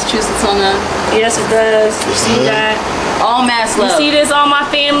little Massachusetts on there. Yes, it does. You see that? All mass love. You see this? All my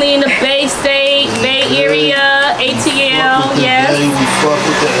family in the Bay State, Bay Area, ATL. Yes. We fuck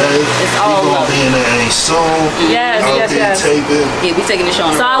with the head. It's all love. We gonna be in there ain't soon. Yes, yes. Taping. Yeah, we taking the show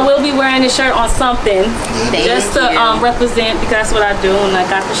on. So I will be wearing this shirt on something, just to represent, because that's what I do, and I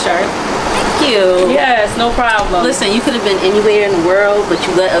got the shirt. Thank you. Yes, no problem. Listen, you could have been anywhere in the world, but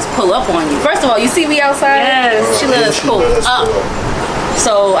you let us pull up on you. First of all, you see me outside? Yes. She let us pull up.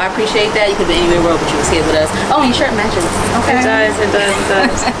 So I appreciate that. You could be anywhere in the world, but you was here with us. Oh, and your shirt matches. Okay. It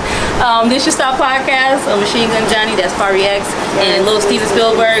does. Thisyourstop podcast. Machine Gun Johnny, that's Fari X, and little Steven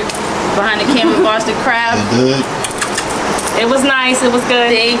Spielberg behind the camera, Boston Crab. Good. It was nice. It was good.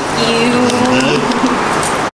 Thank you.